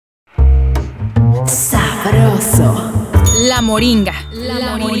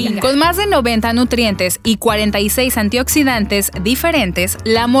La moringa. Con más de 90 nutrientes y 46 antioxidantes diferentes,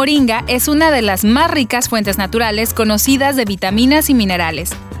 la moringa es una de las más ricas fuentes naturales conocidas de vitaminas y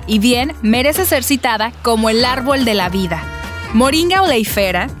minerales, y bien merece ser citada como el árbol de la vida. Moringa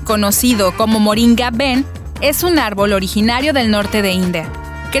oleifera, conocido como moringa ben, es un árbol originario del norte de India.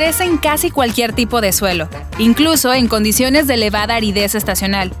 Crece en casi cualquier tipo de suelo, incluso en condiciones de elevada aridez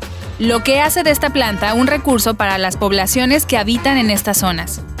estacional, lo que hace de esta planta un recurso para las poblaciones que habitan en estas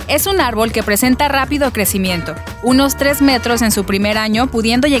zonas. Es un árbol que presenta rápido crecimiento, unos 3 metros en su primer año,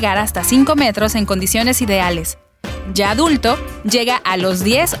 pudiendo llegar hasta 5 metros en condiciones ideales. Ya adulto, llega a los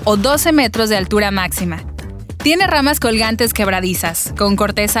 10 o 12 metros de altura máxima. Tiene ramas colgantes quebradizas, con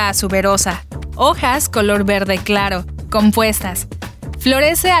corteza tuberosa, hojas color verde claro, compuestas.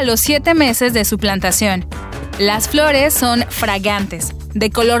 Florece a los 7 meses de su plantación. Las flores son fragantes, de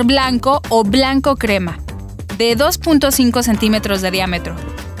color blanco o blanco crema, de 2.5 centímetros de diámetro.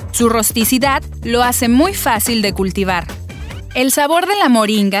 Su rusticidad lo hace muy fácil de cultivar. El sabor de la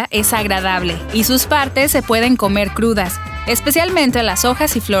moringa es agradable y sus partes se pueden comer crudas, especialmente las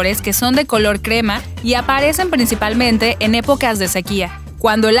hojas y flores que son de color crema y aparecen principalmente en épocas de sequía,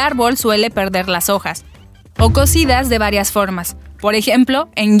 cuando el árbol suele perder las hojas, o cocidas de varias formas, por ejemplo,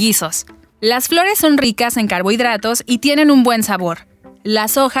 en guisos. Las flores son ricas en carbohidratos y tienen un buen sabor.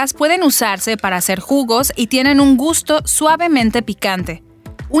 Las hojas pueden usarse para hacer jugos y tienen un gusto suavemente picante,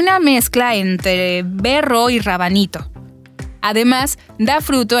 una mezcla entre berro y rabanito. Además, da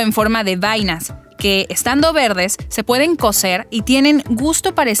fruto en forma de vainas, que, estando verdes, se pueden cocer y tienen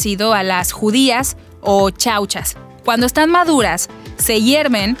gusto parecido a las judías o chauchas. Cuando están maduras, se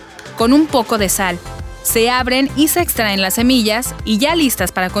hierven con un poco de sal, se abren y se extraen las semillas y ya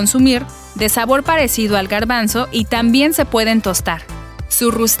listas para consumir, de sabor parecido al garbanzo y también se pueden tostar.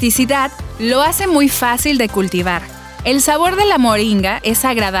 Su rusticidad lo hace muy fácil de cultivar. El sabor de la moringa es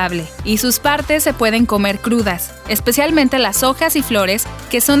agradable y sus partes se pueden comer crudas, especialmente las hojas y flores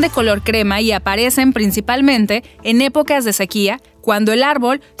que son de color crema y aparecen principalmente en épocas de sequía, cuando el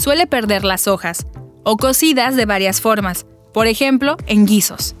árbol suele perder las hojas, o cocidas de varias formas, por ejemplo, en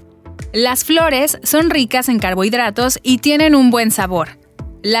guisos. Las flores son ricas en carbohidratos y tienen un buen sabor.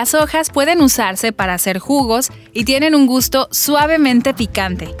 Las hojas pueden usarse para hacer jugos y tienen un gusto suavemente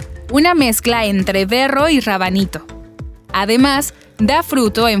picante, una mezcla entre berro y rabanito. Además, da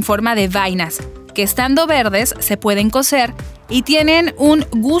fruto en forma de vainas, que estando verdes se pueden cocer y tienen un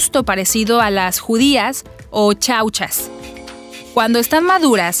gusto parecido a las judías o chauchas. Cuando están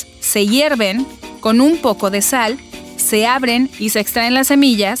maduras, se hierven con un poco de sal, se abren y se extraen las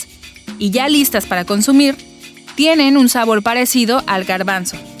semillas, y ya listas para consumir, tienen un sabor parecido al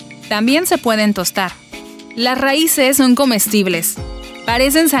garbanzo. También se pueden tostar. Las raíces son comestibles.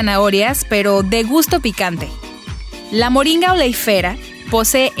 Parecen zanahorias, pero de gusto picante. La moringa oleifera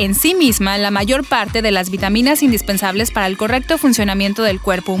posee en sí misma la mayor parte de las vitaminas indispensables para el correcto funcionamiento del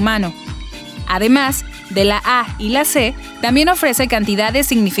cuerpo humano. Además de la A y la C, también ofrece cantidades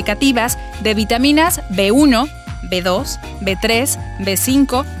significativas de vitaminas B1, B2, B3,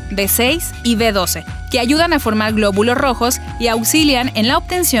 B5, B6 y B12, que ayudan a formar glóbulos rojos y auxilian en la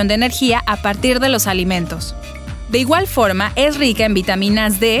obtención de energía a partir de los alimentos. De igual forma, es rica en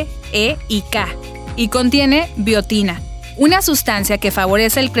vitaminas D, E y K, y contiene biotina, una sustancia que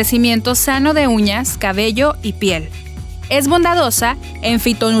favorece el crecimiento sano de uñas, cabello y piel. Es bondadosa en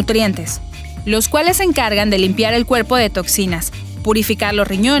fitonutrientes, los cuales se encargan de limpiar el cuerpo de toxinas, purificar los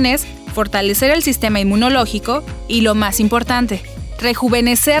riñones, fortalecer el sistema inmunológico y, lo más importante,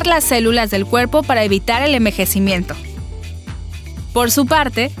 rejuvenecer las células del cuerpo para evitar el envejecimiento. Por su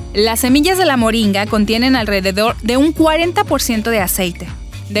parte, las semillas de la moringa contienen alrededor de un 40% de aceite,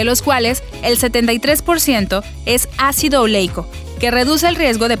 de los cuales el 73% es ácido oleico, que reduce el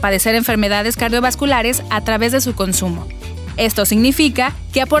riesgo de padecer enfermedades cardiovasculares a través de su consumo. Esto significa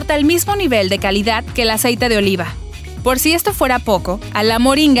que aporta el mismo nivel de calidad que el aceite de oliva. Por si esto fuera poco, a la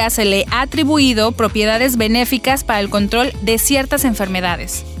moringa se le ha atribuido propiedades benéficas para el control de ciertas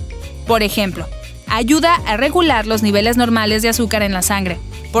enfermedades. Por ejemplo, ayuda a regular los niveles normales de azúcar en la sangre,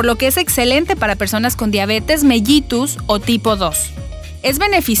 por lo que es excelente para personas con diabetes mellitus o tipo 2. Es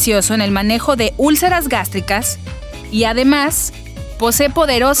beneficioso en el manejo de úlceras gástricas y además posee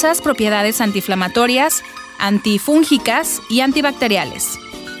poderosas propiedades antiinflamatorias, antifúngicas y antibacteriales.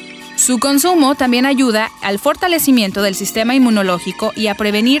 Su consumo también ayuda al fortalecimiento del sistema inmunológico y a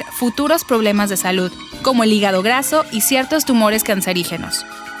prevenir futuros problemas de salud, como el hígado graso y ciertos tumores cancerígenos.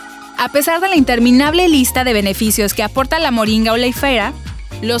 A pesar de la interminable lista de beneficios que aporta la moringa oleifera,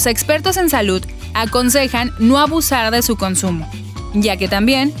 los expertos en salud aconsejan no abusar de su consumo. ya que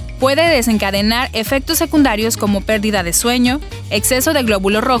también puede desencadenar efectos secundarios como pérdida de sueño, exceso de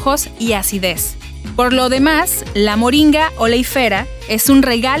glóbulos rojos y acidez. Por lo demás, la moringa oleífera es un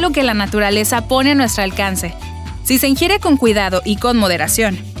regalo que la naturaleza pone a nuestro alcance, si se ingiere con cuidado y con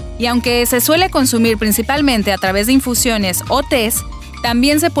moderación. Y aunque se suele consumir principalmente a través de infusiones o tés,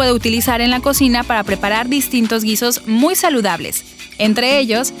 también se puede utilizar en la cocina para preparar distintos guisos muy saludables, entre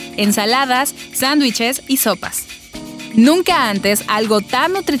ellos ensaladas, sándwiches y sopas. Nunca antes algo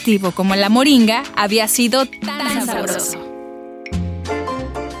tan nutritivo como la moringa había sido tan sabroso.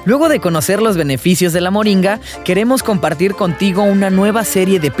 Luego de conocer los beneficios de la moringa, queremos compartir contigo una nueva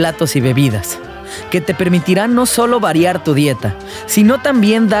serie de platos y bebidas que te permitirán no solo variar tu dieta, sino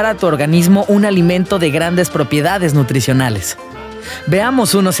también dar a tu organismo un alimento de grandes propiedades nutricionales.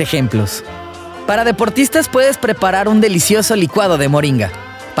 Veamos unos ejemplos. Para deportistas puedes preparar un delicioso licuado de moringa.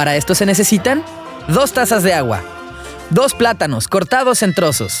 Para esto se necesitan 2 tazas de agua, 2 plátanos cortados en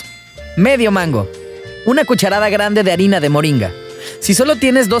trozos, medio mango, 1 cucharada grande de harina de moringa. Si solo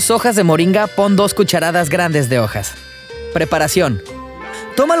tienes 2 hojas de moringa, pon 2 cucharadas grandes de hojas. Preparación.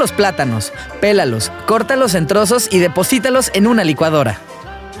 Toma los plátanos, pélalos, córtalos en trozos y deposítalos en una licuadora.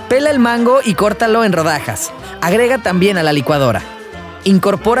 Pela el mango y córtalo en rodajas. Agrega también a la licuadora.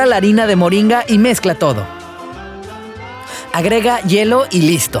 Incorpora la harina de moringa y mezcla todo. Agrega hielo y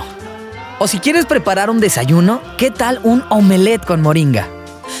listo. O si quieres preparar un desayuno, ¿qué tal un omelette con moringa?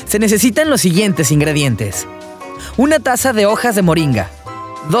 Se necesitan los siguientes ingredientes: 1 taza de hojas de moringa,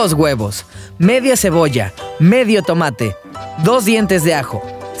 2 huevos, media cebolla, medio tomate, 2 dientes de ajo,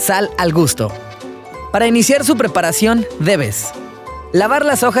 sal al gusto. Para iniciar su preparación, debes lavar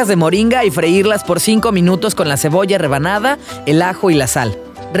las hojas de moringa y freírlas por 5 minutos con la cebolla rebanada, el ajo y la sal.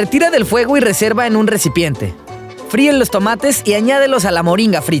 Retira del fuego y reserva en un recipiente. Fríe los tomates y añádelos a la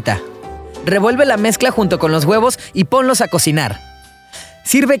moringa frita. Revuelve la mezcla junto con los huevos y ponlos a cocinar.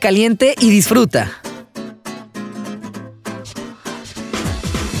 Sirve caliente y disfruta.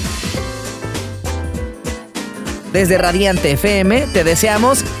 Desde Radiante FM te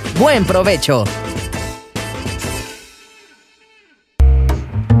deseamos buen provecho.